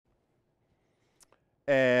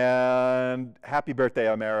And happy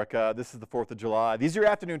birthday, America. This is the 4th of July. These are your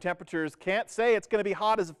afternoon temperatures. Can't say it's going to be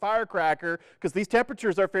hot as a firecracker because these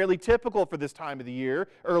temperatures are fairly typical for this time of the year.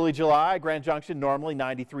 Early July, Grand Junction normally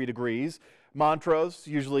 93 degrees. Montrose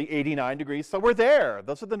usually 89 degrees, so we're there.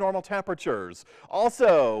 Those are the normal temperatures.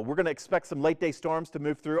 Also, we're going to expect some late day storms to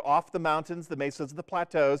move through off the mountains, the mesas, and the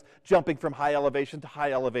plateaus, jumping from high elevation to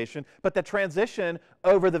high elevation. But the transition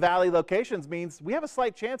over the valley locations means we have a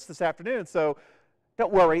slight chance this afternoon. So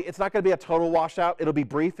don't worry, it's not going to be a total washout. It'll be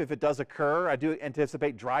brief if it does occur. I do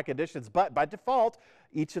anticipate dry conditions, but by default,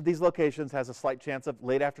 each of these locations has a slight chance of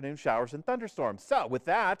late afternoon showers and thunderstorms. So with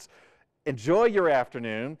that, enjoy your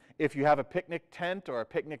afternoon. If you have a picnic tent or a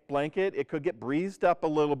picnic blanket, it could get breezed up a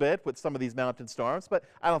little bit with some of these mountain storms, but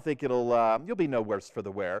I don't think you'll be no worse for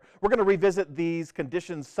the wear. We're going to revisit these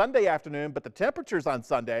conditions Sunday afternoon, but the temperatures on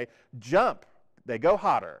Sunday jump. They go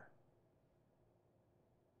hotter.